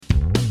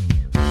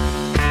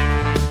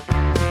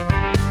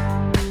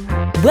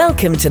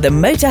Welcome to the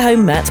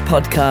Motorhome Matt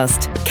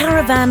podcast.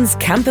 Caravans,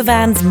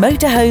 campervans,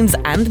 motorhomes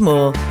and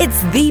more.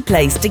 It's the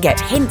place to get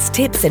hints,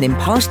 tips and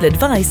impartial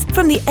advice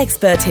from the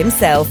expert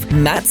himself,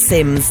 Matt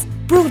Sims.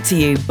 Brought to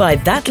you by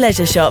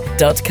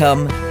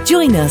thatleisureshop.com.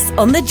 Join us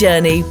on the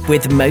journey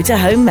with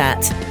Motorhome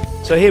Matt.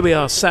 So here we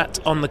are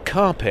sat on the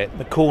carpet,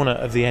 the corner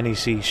of the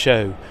NEC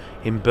show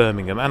in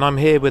Birmingham, and I'm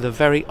here with a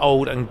very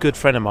old and good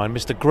friend of mine,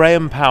 Mr.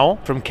 Graham Powell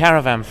from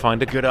Caravan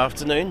Finder. Good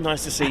afternoon,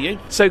 nice to see you.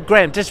 So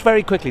Graham, just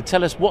very quickly,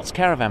 tell us what's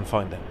Caravan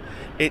Finder?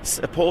 It's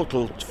a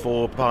portal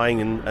for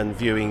buying and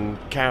viewing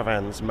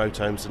caravans,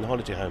 motorhomes and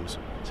holiday homes.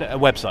 So a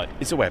website?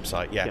 It's a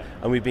website, yeah.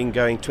 And we've been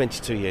going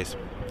 22 years.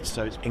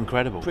 So it's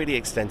incredible. Pretty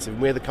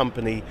extensive. We're the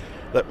company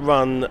that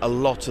run a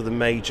lot of the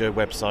major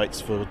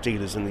websites for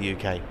dealers in the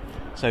UK.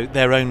 So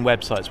their own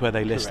websites where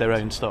they list their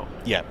own stock?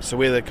 Yeah, so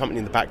we're the company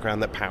in the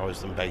background that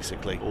powers them,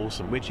 basically.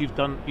 Awesome, which you've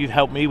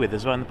helped me with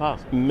as well in the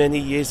past. Many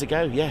years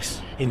ago,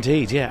 yes.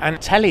 Indeed, yeah. And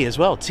telly as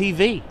well,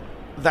 TV.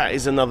 That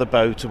is another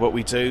bow to what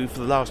we do.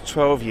 For the last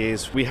 12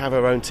 years, we have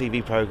our own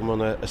TV programme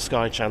on a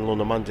Sky channel on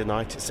a Monday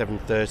night at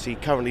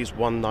 7:30. Currently it's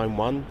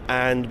 191,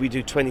 and we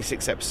do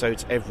 26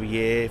 episodes every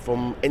year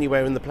from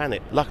anywhere in the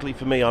planet. Luckily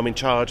for me, I'm in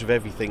charge of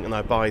everything, and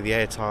I buy the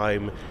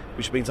airtime,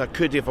 which means I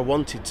could, if I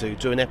wanted to,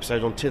 do an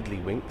episode on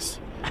Tiddlywinks,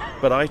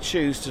 but I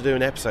choose to do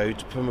an episode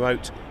to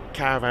promote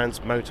caravans,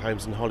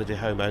 motorhomes and holiday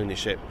home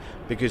ownership,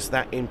 because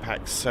that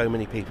impacts so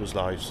many people's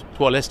lives.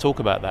 Well, let's talk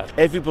about that.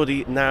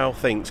 Everybody now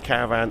thinks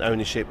caravan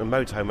ownership and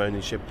motorhome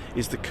ownership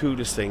is the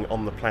coolest thing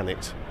on the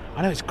planet.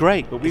 I know, it's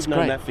great. But we've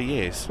known that for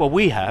years. Well,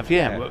 we have,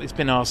 yeah. Well, it's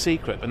been our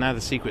secret, but now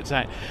the secret's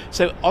out.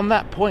 So on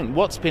that point,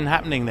 what's been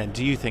happening then,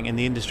 do you think, in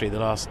the industry the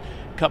last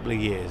couple of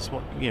years?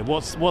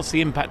 What's the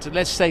impact?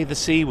 Let's say the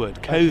C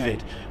word, COVID. Okay.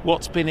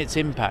 What's been its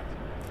impact?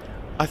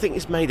 I think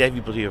it's made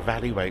everybody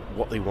evaluate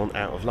what they want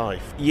out of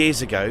life.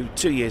 Years ago,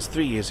 2 years,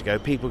 3 years ago,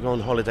 people go on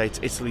holiday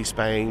to Italy,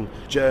 Spain,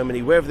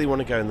 Germany, wherever they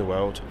want to go in the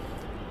world,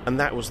 and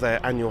that was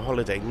their annual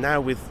holiday.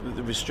 Now with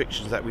the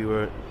restrictions that we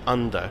were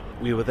under,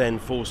 we were then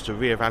forced to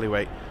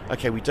reevaluate,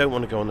 okay, we don't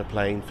want to go on a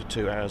plane for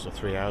 2 hours or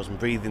 3 hours and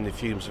breathe in the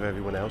fumes of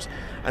everyone else.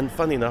 And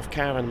funny enough,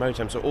 caravan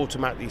motorhomes are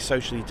automatically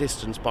socially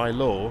distanced by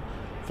law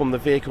from the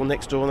vehicle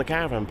next door in the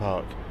caravan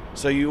park.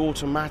 So you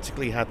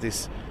automatically had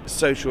this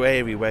social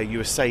area where you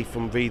were safe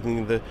from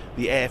breathing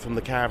the air from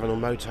the caravan or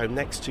motorhome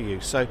next to you.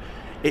 So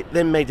it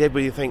then made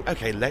everybody think,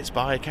 okay, let's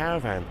buy a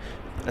caravan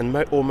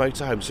or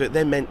motorhome. So it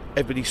then meant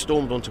everybody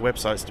stormed onto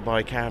websites to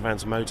buy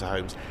caravans and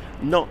motorhomes,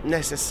 not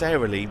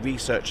necessarily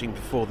researching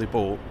before they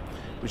bought,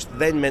 which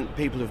then meant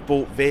people have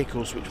bought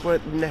vehicles which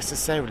weren't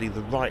necessarily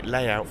the right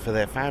layout for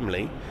their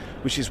family,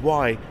 which is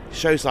why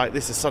shows like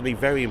this are suddenly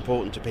very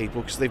important to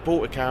people, because they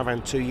bought a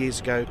caravan 2 years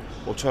ago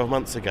or 12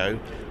 months ago.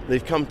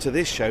 They've come to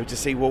this show to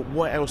see, well,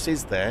 what else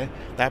is there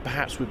that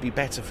perhaps would be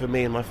better for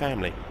me and my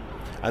family?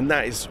 And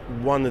that is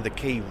one of the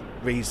key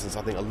reasons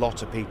I think a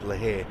lot of people are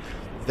here.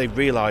 They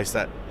realise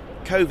that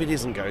COVID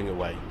isn't going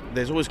away.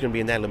 There's always going to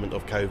be an element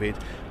of COVID.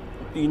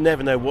 You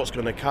never know what's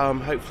going to come,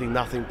 hopefully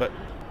nothing, but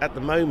at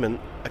the moment,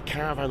 a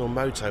caravan or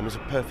motorhome is a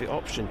perfect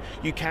option.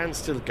 You can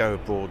still go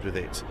abroad with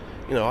it.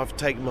 You know, I've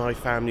taken my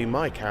family,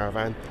 my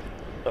caravan,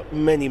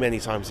 many, many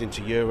times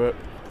into Europe.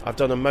 I've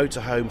done a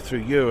motorhome through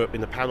Europe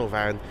in a panel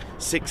van,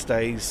 6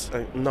 days,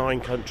 9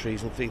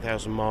 countries and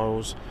 3,000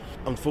 miles.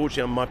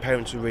 Unfortunately, my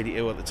parents were really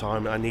ill at the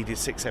time and I needed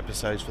 6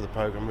 episodes for the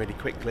programme really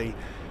quickly.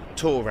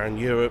 Tour around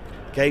Europe,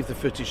 gave the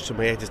footage to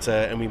my editor,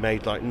 and we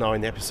made like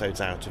 9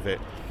 episodes out of it.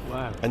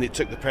 Wow. And it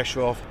took the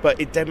pressure off, but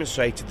it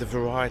demonstrated the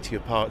variety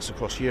of parks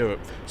across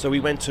Europe. So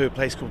we went to a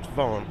place called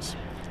Vence,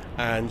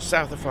 and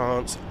south of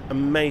France,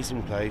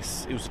 amazing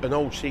place. It was an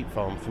old sheep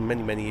farm from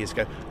many, many years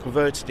ago,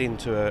 converted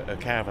into a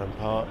caravan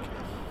park.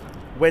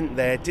 Went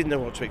there, didn't know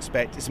what to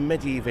expect. It's a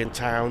medieval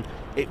town.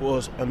 It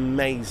was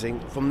amazing.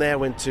 From there I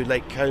went to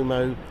Lake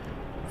Como,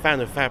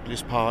 found a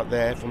fabulous park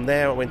there. From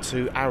there I went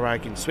to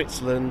Arag in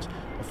Switzerland.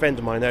 A friend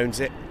of mine owns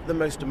it. The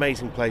most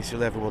amazing place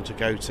you'll ever want to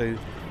go to.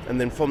 And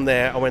then from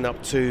there I went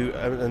up to,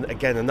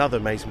 again, another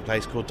amazing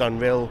place called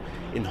Dunril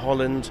in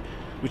Holland,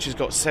 which has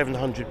got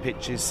 700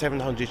 pitches,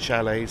 700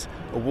 chalets,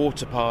 a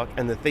water park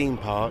and a theme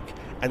park,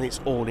 and it's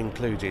all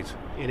included.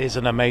 It is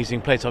an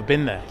amazing place. I've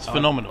been there. It's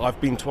phenomenal.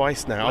 I've been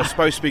twice now. I was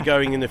supposed to be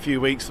going in a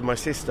few weeks with my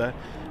sister,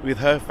 with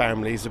her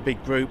family. It's a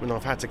big group, and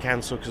I've had to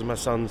cancel because my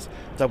son's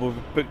double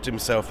booked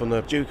himself on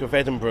a Duke of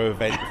Edinburgh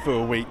event for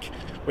a week,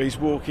 where he's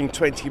walking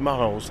 20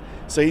 miles.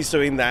 So he's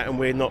doing that, and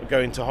we're not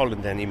going to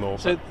Holland anymore.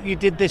 So you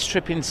did this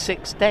trip in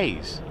 6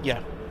 days?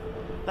 Yeah.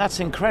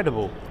 That's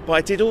incredible. But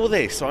I did all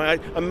this. So I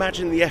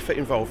imagine the effort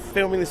involved,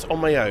 filming this on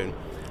my own.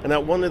 And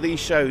at one of these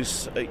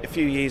shows a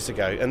few years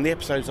ago, and the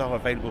episodes are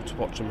available to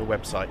watch on the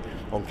website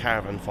on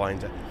Caravan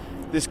Finder,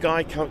 this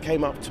guy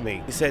came up to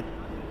me. He said,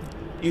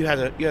 you had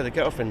a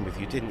girlfriend with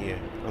you, didn't you?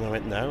 And I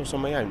went, no, I was on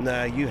my own.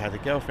 No, you had a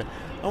girlfriend.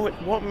 I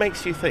went, what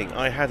makes you think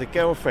I had a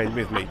girlfriend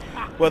with me?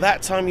 Well,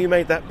 that time you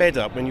made that bed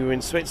up when you were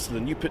in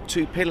Switzerland, you put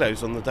 2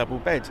 pillows on the double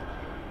bed.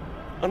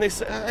 And they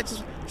said,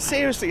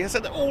 seriously, I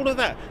said, all of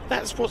that,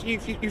 that's what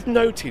you've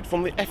noted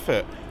from the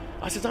effort.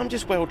 I said, I'm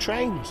just well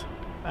trained.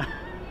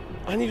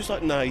 And he was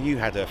like, no, you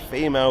had a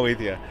female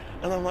with you.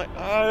 And I'm like,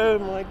 oh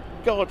my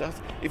God.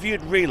 If you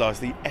had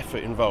realised the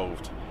effort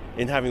involved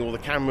in having all the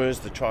cameras,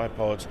 the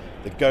tripods,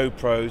 the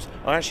GoPros.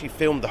 I actually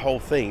filmed the whole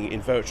thing in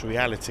virtual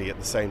reality at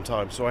the same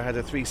time. So I had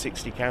a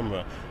 360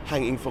 camera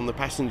hanging from the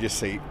passenger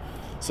seat,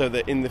 so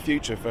that in the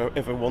future,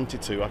 if I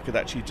wanted to, I could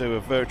actually do a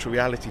virtual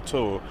reality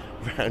tour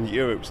around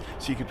Europe,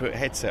 so you could put a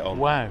headset on.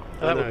 Wow,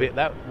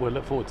 we'll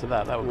look forward to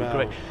that. That would be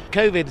great.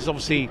 COVID has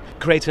obviously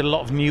created a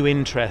lot of new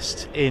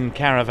interest in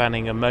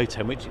caravanning and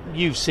motorhome, which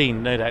you've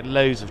seen, no doubt,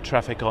 loads of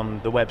traffic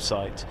on the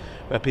website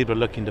where people are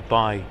looking to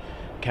buy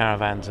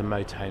caravans and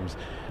motorhomes.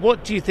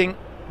 What do you think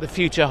the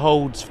future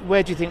holds?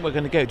 Where do you think we're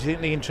going to go? Do you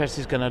think the interest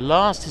is going to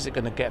last? Is it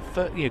going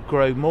to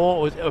grow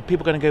more? Or are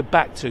people going to go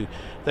back to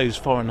those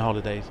foreign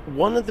holidays?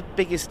 One of the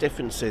biggest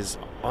differences,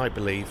 I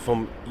believe,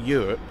 from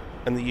Europe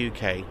and the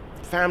UK,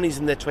 families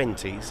in their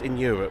 20s in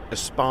Europe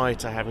aspire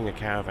to having a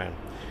caravan.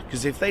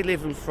 Because if they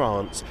live in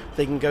France,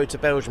 they can go to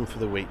Belgium for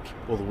the week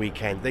or the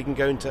weekend. They can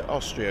go into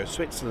Austria,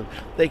 Switzerland.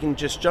 They can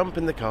just jump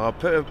in the car,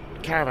 put a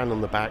caravan on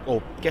the back,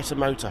 or get a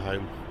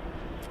motorhome,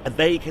 and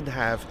they can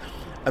have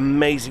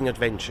amazing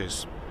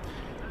adventures.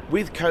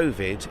 With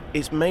COVID,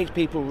 it's made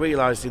people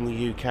realise in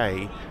the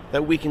UK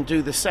that we can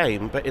do the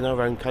same, but in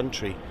our own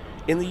country.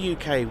 In the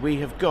UK, we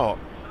have got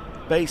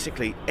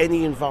basically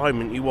any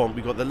environment you want.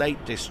 We've got the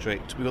Lake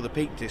District, we've got the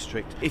Peak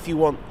District. If you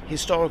want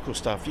historical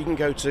stuff, you can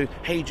go to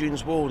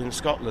Hadrian's Wall in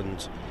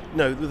Scotland.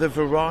 No, the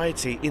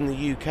variety in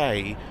the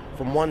UK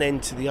from one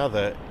end to the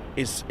other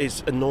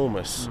is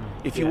enormous.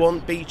 If you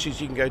want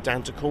beaches, you can go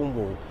down to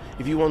Cornwall.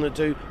 If you want to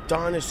do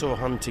dinosaur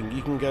hunting,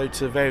 you can go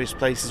to various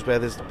places where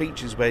there's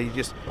beaches where you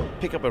just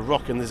pick up a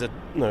rock and there's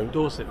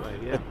Dorset way,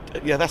 yeah.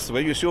 Yeah, that's the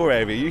way. It's your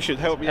area. You should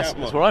help me out.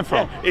 That's where I'm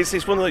from. Yeah,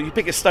 it's one of those, you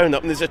pick a stone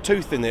up and there's a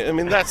tooth in it. I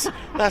mean, that's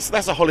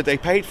a holiday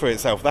paid for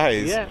itself. That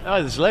is. Yeah.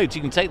 Oh, there's loads.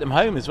 You can take them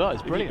home as well.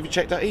 It's brilliant. Have you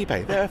checked out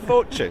eBay? They're a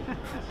fortune.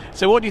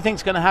 So, what do you think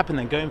is going to happen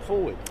then going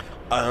forward?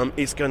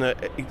 It's going to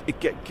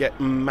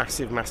get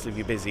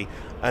massively busy.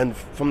 And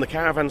from the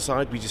caravan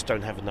side, we just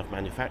don't have enough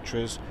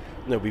manufacturers.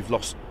 We've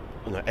lost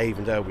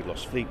Avondale, we've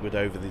lost Fleetwood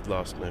over the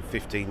last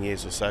 15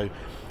 years or so.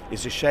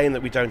 It's a shame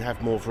that we don't have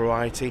more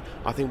variety.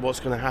 I think what's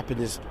going to happen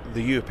is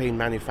the European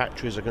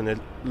manufacturers are going to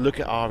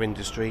look at our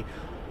industry,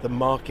 the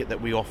market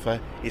that we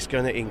offer is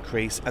going to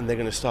increase, and they're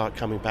going to start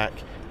coming back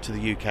to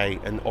the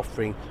UK and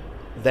offering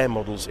their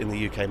models in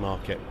the UK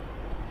market.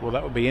 Well,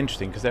 that would be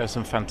interesting because there are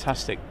some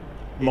fantastic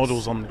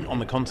models on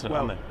the continent,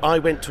 aren't there? I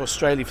went to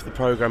Australia for the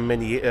programme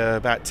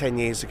about 10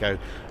 years ago,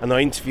 and I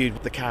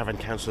interviewed the Caravan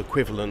Council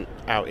equivalent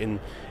out in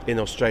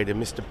Australia,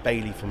 Mr.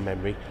 Bailey from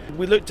memory.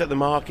 We looked at the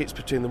markets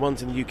between the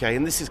ones in the UK,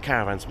 and this is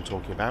caravans I'm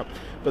talking about,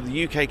 but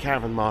the UK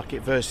caravan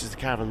market versus the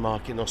caravan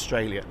market in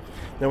Australia.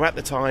 Now, at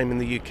the time in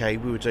the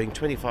UK, we were doing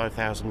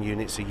 25,000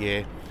 units a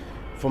year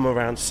from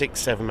around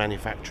 6-7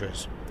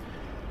 manufacturers.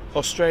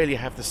 Australia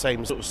have the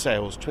same sort of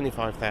sales,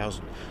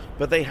 25,000,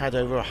 but they had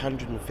over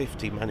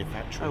 150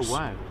 manufacturers. Oh,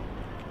 wow.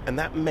 And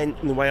that meant,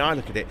 in the way I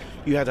look at it,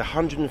 you had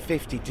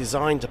 150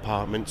 design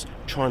departments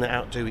trying to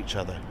outdo each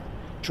other,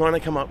 trying to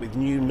come up with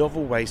new,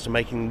 novel ways to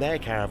making their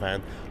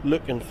caravan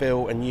look and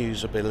feel and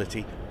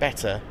usability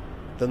better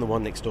than the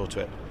one next door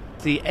to it.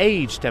 The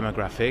age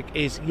demographic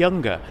is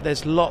younger.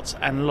 There's lots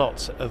and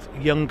lots of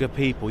younger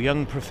people,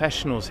 young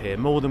professionals here,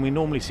 more than we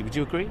normally see. Would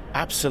you agree?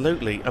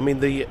 Absolutely. I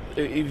mean,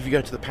 if you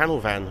go to the panel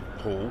van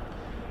hall,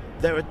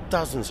 there are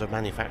dozens of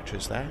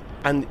manufacturers there.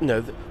 And,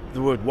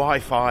 the word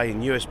Wi-Fi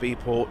and USB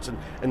ports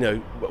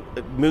and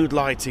mood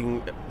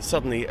lighting,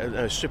 suddenly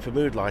a strip of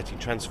mood lighting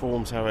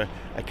transforms how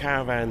a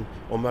caravan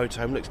or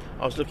motorhome looks.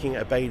 I was looking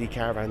at a Bailey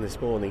caravan this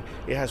morning.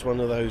 It has one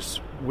of those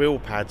wheel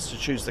pads to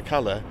choose the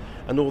colour,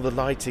 and all the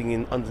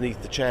lighting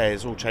underneath the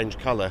chairs all change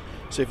colour.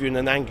 So if you're in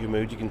an angry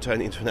mood, you can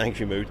turn it into an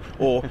angry mood.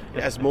 Or,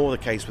 as more the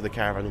case with a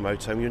caravan or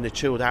motorhome, you're in a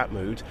chilled out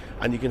mood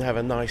and you can have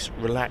a nice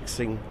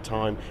relaxing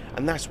time.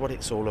 And that's what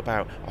it's all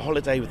about. A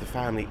holiday with the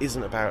family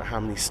isn't about how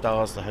many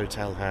stars the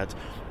hotel had,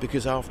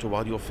 because after a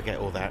while you'll forget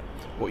all that.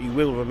 What you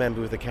will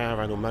remember with a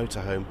caravan or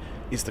motorhome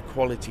is the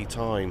quality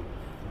time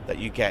that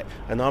you get.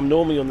 And I'm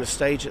normally on the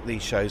stage at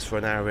these shows for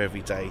an hour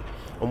every day,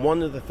 and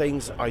one of the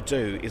things I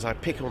do is I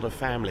pick on a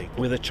family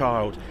with a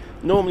child,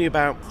 normally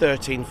about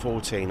 13,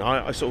 14.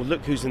 I sort of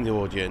look who's in the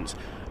audience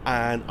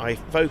and I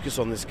focus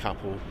on this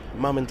couple.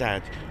 Mum and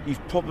Dad,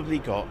 you've probably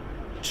got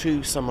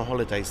 2 summer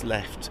holidays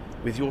left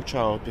with your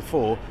child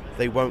before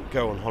they won't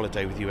go on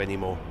holiday with you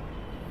anymore.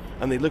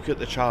 And they look at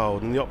the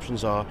child, and the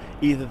options are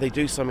either they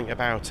do something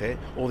about it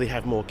or they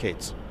have more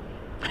kids.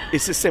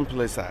 It's as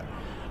simple as that.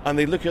 And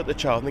they look at the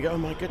child and they go, oh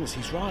my goodness,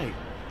 he's right.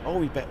 Oh,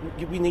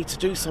 we need to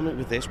do something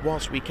with this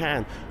whilst we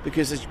can,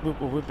 because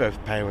we're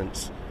both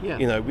parents.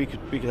 Yeah. We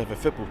could have a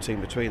football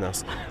team between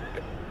us.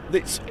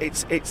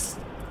 It's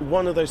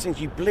one of those things.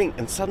 You blink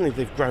and suddenly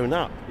they've grown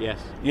up. Yes.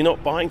 You're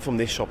not buying from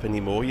this shop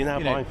anymore. You're now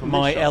buying from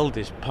my this shop.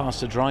 eldest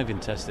passed a driving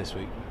test this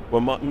week.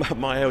 Well,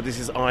 my eldest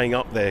is eyeing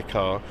up their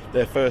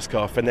first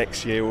car for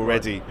next year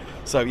already.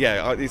 Right. So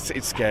yeah,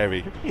 it's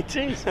scary. It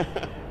is.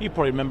 You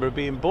probably remember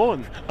being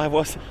born. I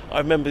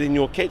remember in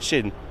your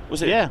kitchen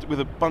Was it? Yeah. With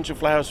a bunch of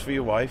flowers for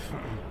your wife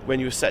when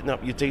you were setting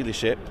up your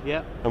dealership.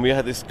 Yeah. And we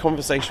had this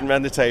conversation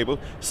around the table.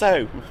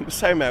 So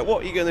Matt,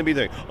 what are you going to be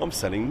doing? I'm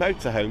selling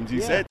motorhomes,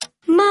 you said.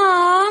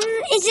 Mum,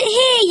 is it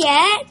here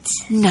yet?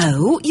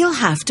 No, you'll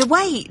have to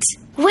wait.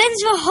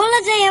 When's the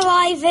holiday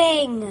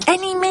arriving?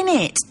 Any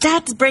minute.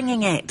 Dad's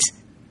bringing it.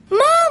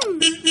 Mum!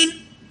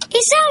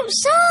 It's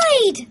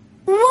outside!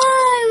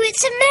 Whoa,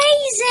 it's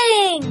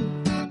amazing!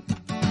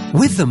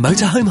 With the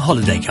Motorhome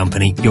Holiday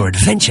Company, your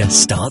adventure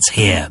starts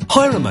here.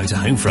 Hire a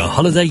motorhome for a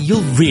holiday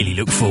you'll really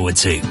look forward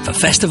to. For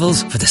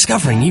festivals, for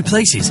discovering new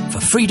places, for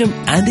freedom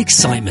and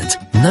excitement.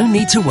 No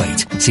need to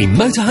wait. See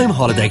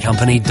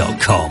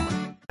motorhomeholidaycompany.com.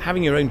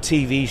 Having your own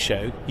TV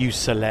show, You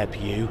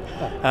Celeb You,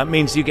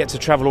 means you get to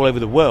travel all over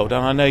the world.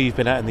 And I know you've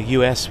been out in the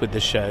US with the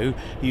show.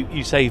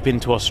 You say you've been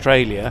to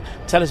Australia.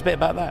 Tell us a bit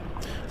about that.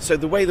 So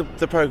the way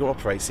the programme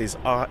operates is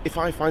if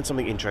I find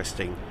something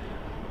interesting,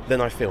 then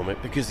I film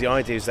it, because the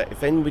idea is that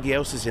if anybody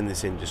else is in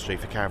this industry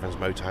for caravans,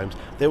 motorhomes,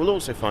 they will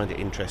also find it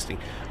interesting.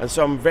 And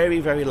so I'm very,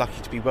 very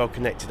lucky to be well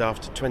connected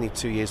after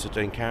 22 years of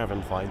doing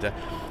Caravan Finder,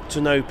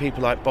 to know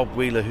people like Bob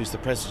Wheeler, who's the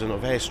president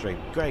of Airstream.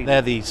 Great.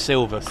 They're the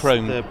silver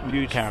chrome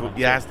caravans.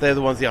 Yeah, they're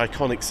the ones, the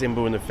iconic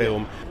symbol in the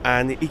film.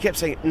 And he kept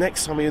saying,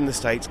 next time you're in the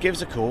States, give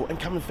us a call and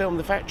come and film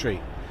the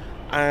factory.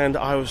 And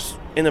I was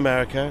in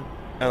America,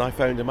 and I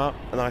phoned him up,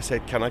 and I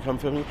said, can I come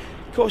film you?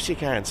 Of course you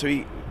can. So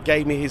he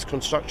gave me his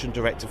construction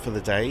director for the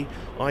day.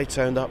 I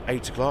turned up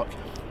 8 o'clock.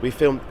 We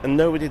filmed, and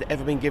nobody had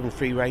ever been given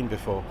free rein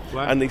before.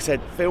 Wow. And they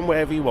said, film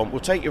wherever you want. We'll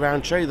take you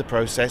around, show you the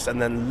process,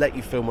 and then let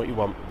you film what you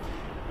want.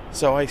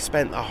 So I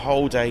spent a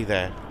whole day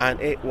there, and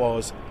it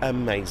was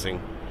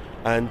amazing.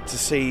 And to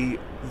see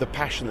the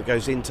passion that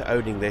goes into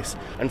owning this.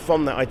 And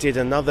from that, I did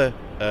another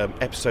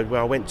episode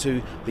where I went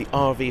to the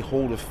RV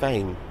Hall of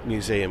Fame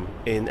Museum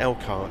in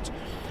Elkhart.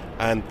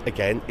 And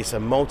again, it's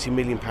a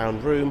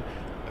multi-million-pound room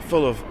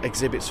full of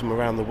exhibits from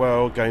around the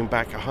world going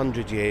back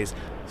 100 years.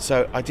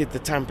 So I did the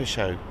Tampa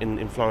show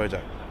in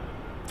Florida,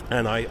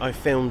 and I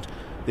filmed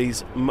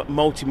these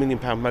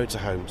multi-million-pound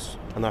motorhomes,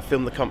 and I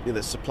filmed the company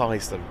that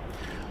supplies them.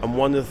 And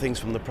one of the things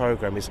from the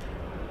programme is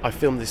I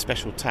filmed this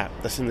special tap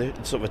that's in the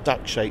sort of a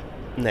duck-shaped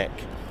neck,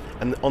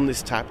 and on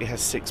this tap it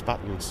has 6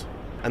 buttons.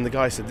 And the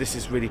guy said, this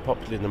is really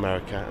popular in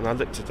America. And I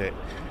looked at it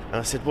and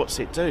I said, what's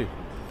it do?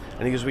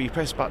 And he goes, well, you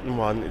press button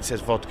 1, it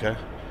says vodka.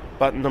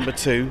 Button number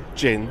 2,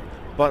 gin.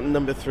 Button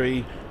number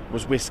 3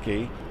 was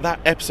whiskey. That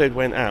episode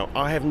went out.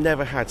 I have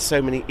never had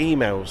so many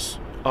emails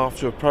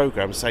after a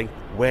programme saying,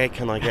 where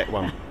can I get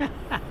one?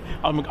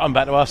 I'm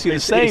about to ask you the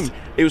same.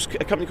 It was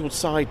a company called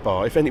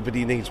Sidebar, if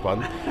anybody needs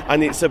one.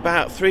 And it's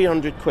about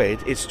 300 quid.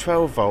 It's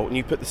 12 volt, and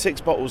you put the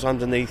 6 bottles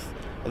underneath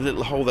a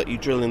little hole that you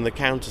drill in the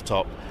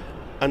countertop.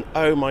 And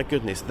oh my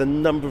goodness, the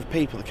number of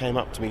people that came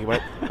up to me and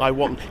went, I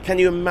want... Can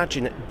you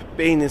imagine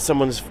being in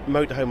someone's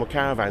motorhome or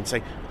caravan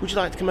saying, would you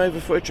like to come over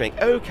for a drink?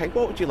 Okay,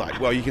 what would you like?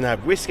 Well, you can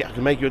have whiskey, I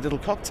can make you a little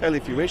cocktail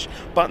if you wish.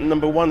 Button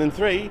number 1 and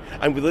 3,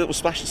 and with a little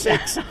splash of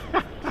 6.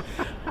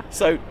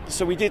 So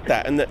we did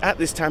that, and at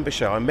this Tampa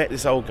show I met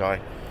this old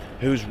guy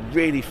who was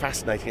really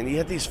fascinating, and he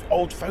had these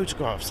old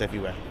photographs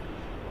everywhere.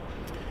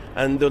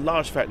 And the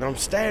large fact, and I'm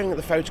staring at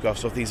the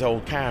photographs of these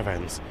old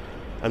caravans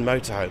and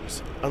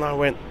motorhomes, and I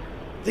went,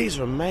 these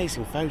are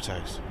amazing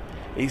photos.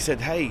 He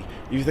said, hey,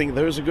 you think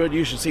those are good?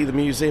 You should see the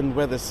museum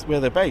where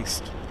they're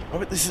based. I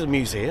went, this is a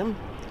museum?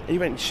 And he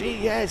went,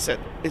 yeah,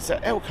 it's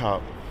at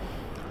Elkhart.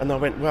 And I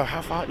went, well,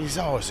 how far? He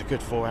said, it's a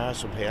good 4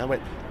 hours from here. I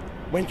went,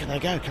 when can I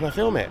go? Can I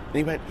film it? And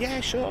he went,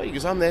 yeah, sure. He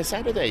goes, I'm there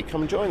Saturday.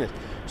 Come and join us.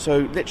 So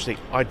literally,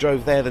 I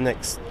drove there the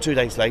next 2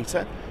 days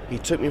later. He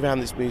took me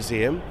around this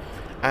museum,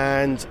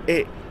 and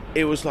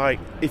it was like,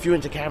 if you're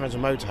into caravans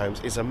and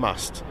motorhomes, it's a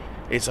must.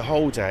 It's a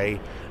whole day,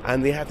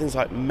 and they had things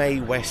like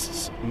Mae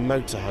West's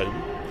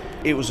motorhome.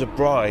 It was a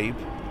bribe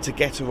to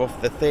get her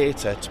off the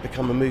theatre to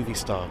become a movie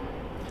star.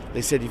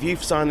 They said, if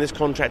you've signed this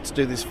contract to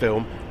do this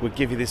film, we'll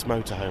give you this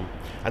motorhome.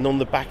 And on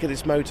the back of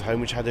this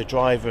motorhome, which had a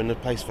driver and a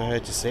place for her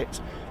to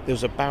sit, there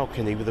was a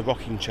balcony with a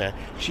rocking chair.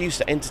 She used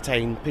to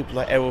entertain people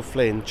like Errol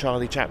Flynn,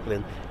 Charlie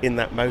Chaplin in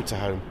that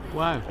motorhome.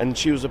 Wow. And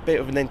she was a bit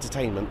of an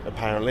entertainment,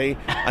 apparently.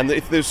 And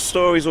if there's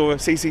stories or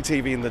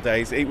CCTV in the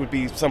days, it would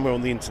be somewhere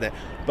on the internet.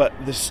 But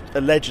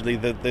allegedly,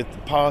 the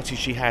party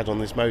she had on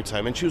this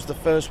motorhome, and she was the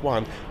first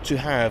one to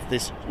have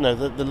this,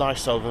 the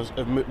lifestyle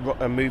of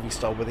a movie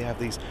style where they have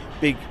these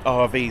big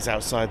RVs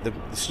outside the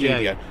studio.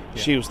 Yeah.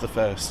 She was the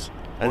first.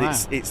 And wow.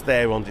 it's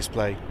there on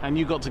display. And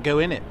you got to go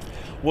in it?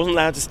 Wasn't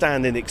allowed to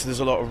stand in it because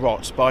there's a lot of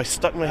rocks, but I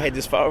stuck my head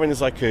as far in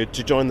as I could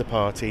to join the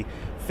party,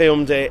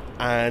 filmed it,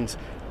 and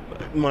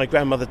my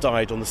grandmother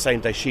died on the same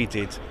day she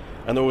did.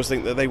 And I always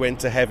think that they went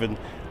to heaven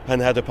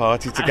and had a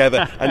party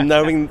together. And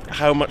knowing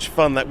how much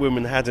fun that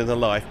woman had in her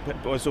life,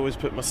 I always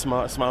put my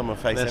smile on my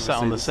face. They're sat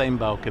on the same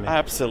balcony.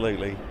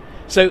 Absolutely.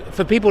 So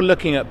for people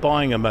looking at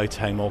buying a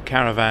motorhome or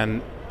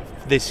caravan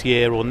this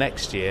year or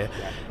next year,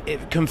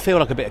 it can feel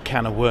like a bit of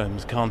can of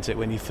worms, can't it,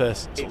 when you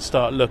first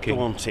start looking?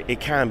 It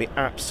can be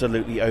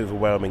absolutely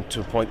overwhelming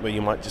to a point where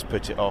you might just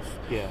put it off.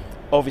 Yeah.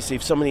 Obviously,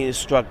 if somebody is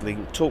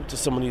struggling, talk to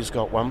someone who's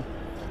got one.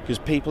 because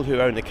people who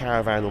own a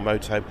caravan or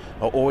motorhome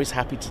are always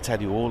happy to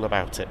tell you all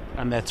about it.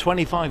 And they're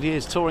 25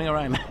 years touring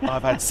around.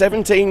 I've had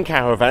 17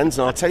 caravans,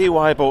 and I'll tell you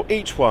why I bought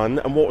each one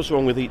and what was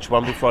wrong with each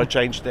one before I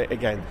changed it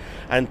again.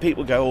 And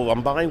people go,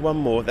 I'm buying one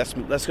more, that's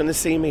going to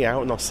see me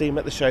out, and I'll see them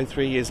at the show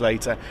 3 years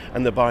later,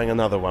 and they're buying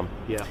another one.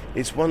 Yeah.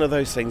 It's one of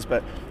those things,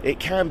 but it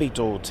can be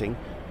daunting.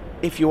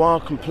 If you are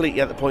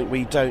completely at the point where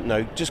you don't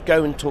know, just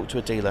go and talk to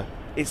a dealer.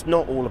 It's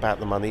not all about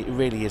the money, it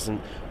really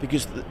isn't,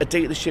 because a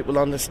dealership will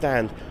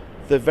understand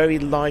the very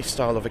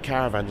lifestyle of a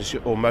caravan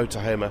or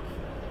motorhomer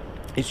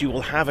is you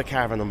will have a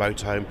caravan or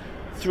motorhome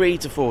 3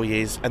 to 4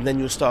 years, and then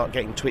you'll start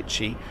getting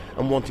twitchy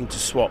and wanting to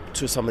swap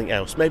to something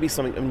else, maybe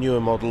something a newer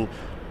model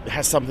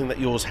has something that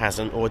yours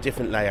hasn't, or a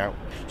different layout.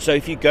 So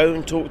if you go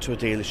and talk to a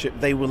dealership,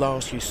 they will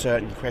ask you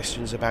certain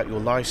questions about your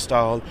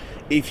lifestyle.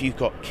 If you've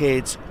got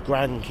kids,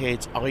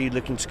 grandkids, are you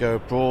looking to go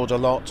abroad a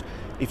lot?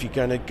 If you're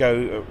going to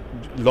go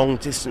long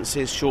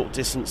distances, short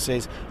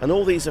distances, and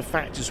all these are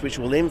factors which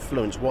will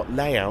influence what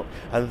layout,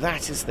 and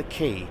that is the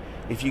key.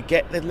 If you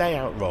get the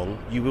layout wrong,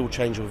 you will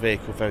change your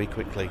vehicle very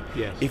quickly.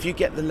 Yes. If you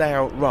get the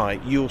layout right,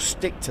 you'll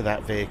stick to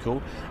that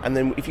vehicle, and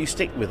then if you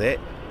stick with it,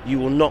 you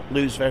will not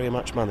lose very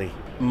much money.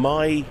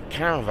 My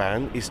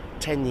caravan is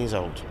 10 years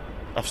old.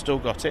 I've still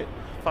got it,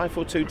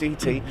 542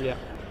 DT. Yeah.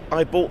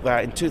 I bought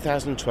that in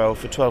 2012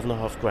 for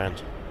 12.5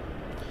 grand.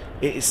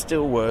 It is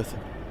still worth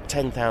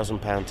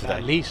 £10,000 today.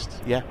 At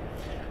least. Yeah.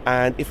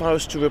 And if I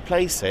was to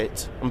replace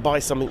it and buy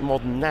something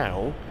modern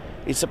now,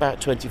 it's about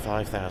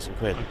 25,000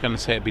 quid. I'm going to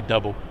say it'd be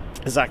double.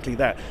 Exactly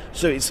that.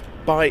 So it's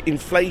by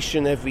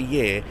inflation every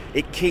year,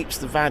 it keeps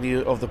the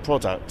value of the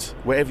product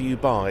wherever you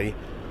buy.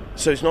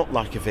 So it's not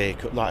like a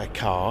vehicle, like a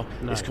car.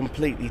 No. It's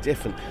completely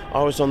different.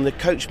 I was on the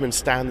Coachman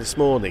stand this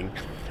morning,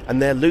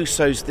 and their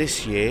Lusos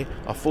this year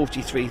are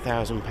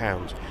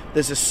 £43,000.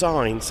 There's a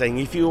sign saying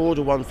if you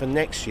order one for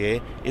next year,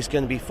 it's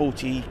going to be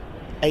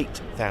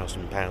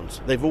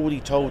 £48,000. They've already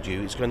told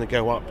you it's going to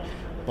go up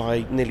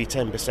by nearly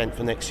 10%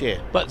 for next year.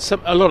 But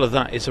a lot of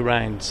that is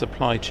around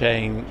supply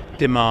chain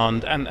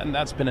demand, and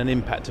that's been an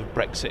impact of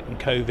Brexit and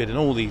COVID and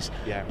all these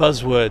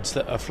buzzwords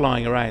that are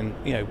flying around,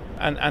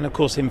 and of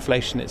course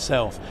inflation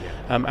itself.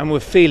 And we're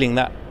feeling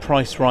that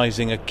price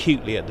rising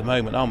acutely at the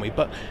moment, aren't we?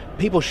 But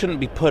people shouldn't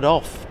be put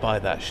off by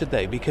that, should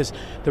they? Because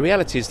the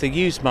reality is the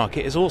used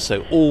market has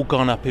also all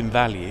gone up in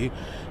value,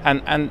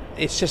 and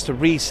it's just a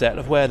reset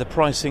of where the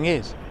pricing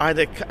is. I had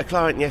a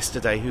client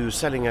yesterday who was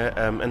selling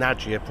an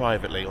Adria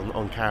privately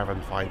on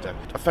Caravan Finder.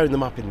 I phoned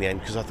them up in the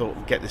end because I thought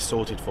I'd get this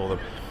sorted for them.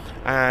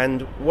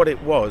 And what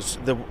it was,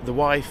 the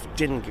wife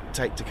didn't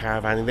take to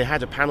caravanning. They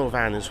had a panel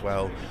van as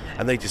well,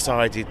 and they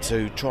decided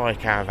to try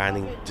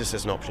caravanning just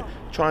as an option.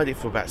 Tried it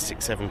for about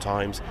 6-7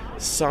 times,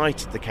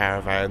 sighted the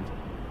caravan,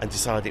 and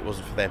decided it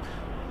wasn't for them.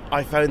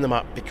 I phoned them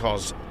up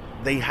because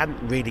they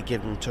hadn't really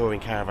given touring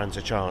caravans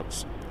a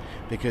chance.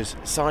 Because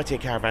sighting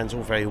caravans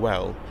all very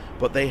well,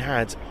 but they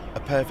had a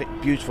perfect,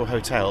 beautiful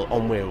hotel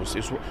on wheels.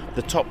 It was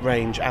the top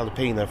range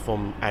Alpina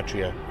from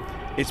Adria.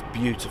 It's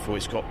beautiful.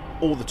 It's got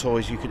all the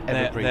toys you could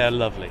ever breathe. They're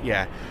lovely.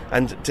 Yeah.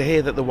 And to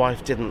hear that the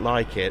wife didn't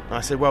like it,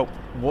 I said, well,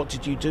 what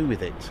did you do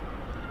with it?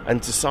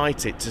 And to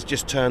sight it, to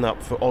just turn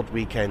up for odd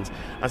weekends,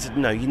 I said,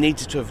 no, you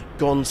needed to have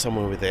gone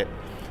somewhere with it,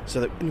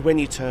 so that when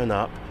you turn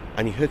up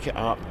and you hook it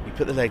up, you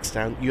put the legs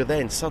down, you're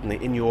then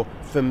suddenly in your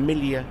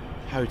familiar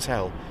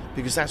hotel.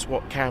 Because that's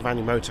what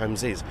caravanning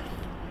motorhomes is.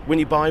 When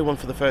you buy one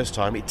for the first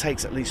time, it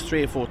takes at least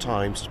 3 or 4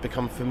 times to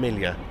become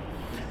familiar.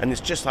 And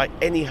it's just like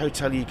any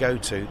hotel you go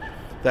to,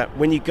 that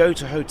when you go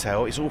to a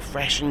hotel, it's all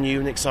fresh and new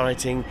and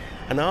exciting.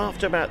 And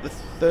after about the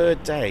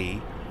 3rd day,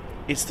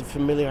 it's the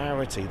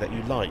familiarity that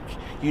you like.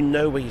 You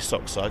know where your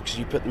socks are because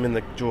you put them in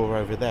the drawer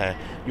over there.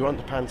 Your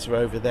underpants are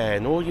over there,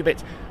 and all your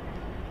bits.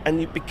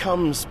 And it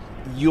becomes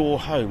your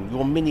home,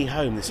 your mini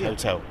home, this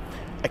hotel.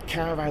 A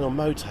caravan or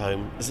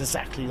motorhome is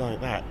exactly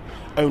like that,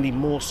 only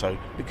more so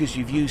because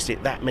you've used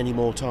it that many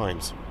more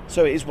times.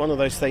 So it is one of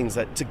those things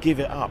that to give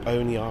it up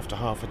only after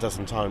half a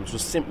dozen times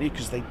was simply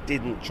because they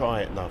didn't try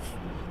it enough.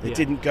 They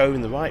didn't go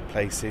in the right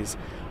places.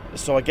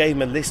 So I gave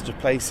him a list of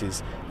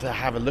places to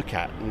have a look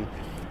at, and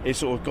it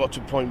sort of got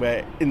to a point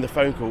where in the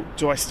phone call,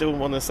 do I still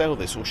want to sell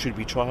this, or should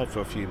we try it for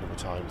a few more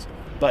times?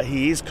 But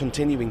he is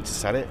continuing to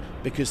sell it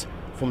because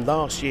from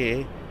last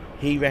year,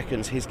 he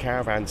reckons his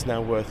caravan's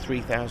now worth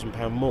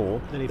 £3,000 more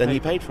than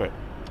he paid for it.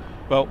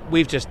 Well,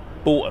 we've just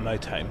bought a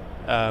motorhome.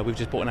 We've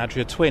just bought an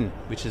Adria Twin,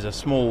 which is a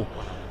small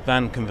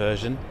van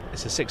conversion.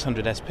 It's a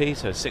 600 SP,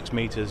 so 6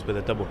 metres with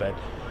a double bed.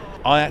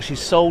 I actually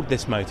sold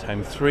this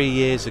motorhome 3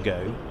 years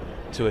ago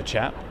to a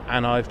chap,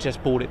 and I've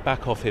just bought it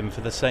back off him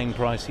for the same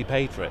price he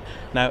paid for it.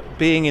 Now,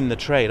 being in the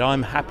trade,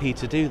 I'm happy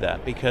to do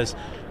that because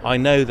I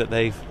know that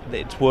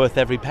it's worth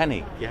every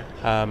penny. Yeah.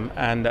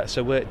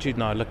 So Jude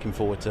and I are looking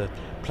forward to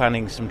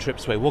planning some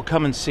trips away. We'll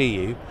come and see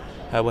you.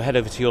 We'll head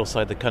over to your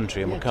side of the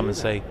country, and we'll come and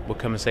say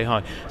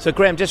hi. So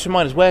Graham, just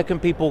remind us, where can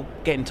people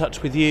get in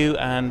touch with you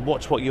and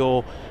watch what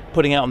you're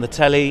putting out on the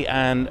telly,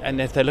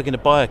 and if they're looking to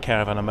buy a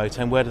caravan or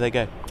motorhome, where do they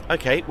go?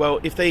 Okay, well,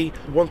 if they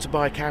want to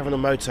buy a caravan or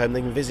motorhome,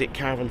 they can visit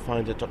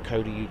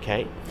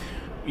caravanfinder.co.uk.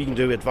 You can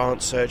do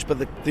advanced search, but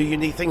the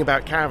unique thing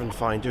about Caravan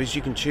Finder is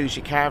you can choose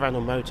your caravan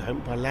or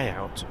motorhome by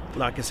layout.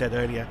 Like I said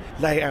earlier,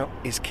 layout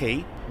is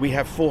key. We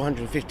have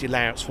 450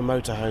 layouts for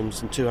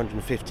motorhomes and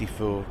 250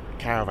 for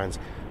caravans.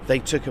 They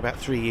took about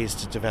 3 years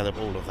to develop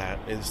all of that.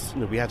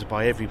 We had to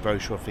buy every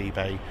brochure off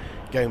eBay,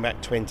 going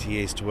back 20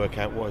 years to work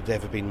out what had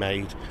ever been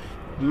made.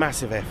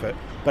 Massive effort,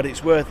 but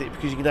it's worth it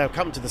because you can now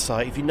come to the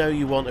site. If you know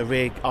you want a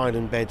rig,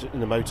 island bed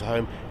in a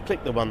motorhome,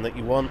 click the one that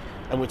you want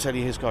and we'll tell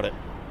you who's got it.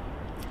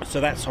 So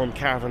that's on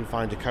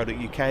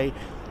caravanfinder.co.uk.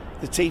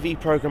 The TV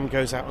programme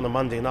goes out on a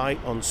Monday night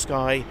on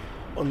Sky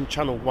on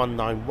channel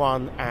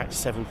 191 at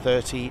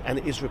 7:30, and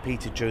it is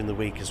repeated during the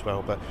week as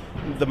well, but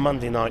the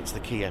Monday night's the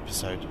key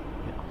episode.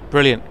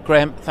 Brilliant.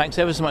 Graham, thanks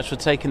ever so much for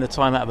taking the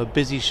time out of a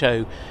busy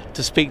show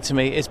to speak to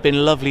me. It's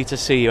been lovely to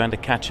see you and to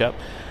catch up.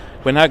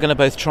 We're now going to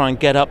both try and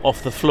get up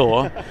off the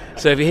floor.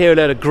 So if you hear a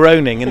load of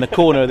groaning in the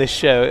corner of this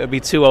show, it'll be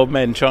two old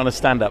men trying to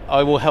stand up.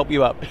 I will help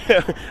you up.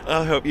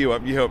 I'll help you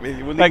up. You help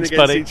me. We'll Thanks,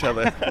 lean against buddy. each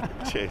other.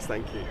 Cheers.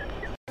 Thank you.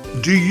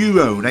 Do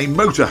you own a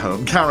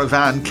motorhome,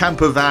 caravan,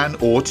 camper van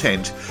or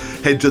tent?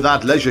 Head to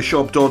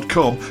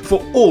thatleisureshop.com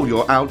for all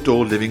your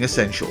outdoor living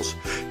essentials.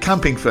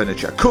 Camping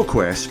furniture,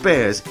 cookware,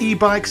 spares,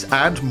 e-bikes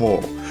and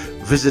more.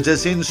 Visit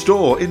us in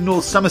store in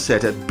North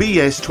Somerset at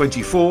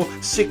BS24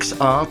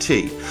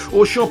 6RT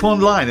or shop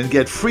online and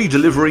get free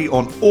delivery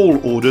on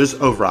all orders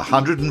over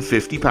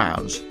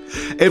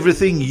 £150.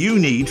 Everything you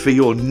need for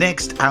your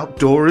next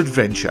outdoor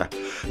adventure.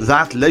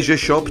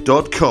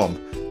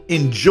 Thatleisureshop.com.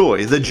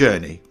 Enjoy the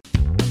journey.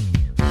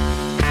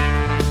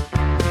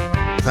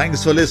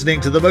 Thanks for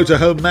listening to the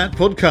Motorhome Matt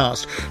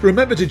podcast.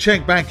 Remember to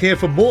check back here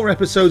for more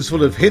episodes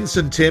full of hints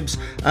and tips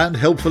and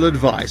helpful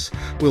advice.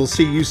 We'll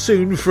see you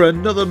soon for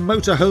another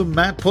Motorhome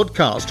Matt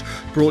podcast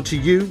brought to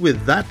you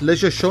with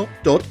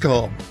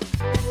thatleisureshop.com.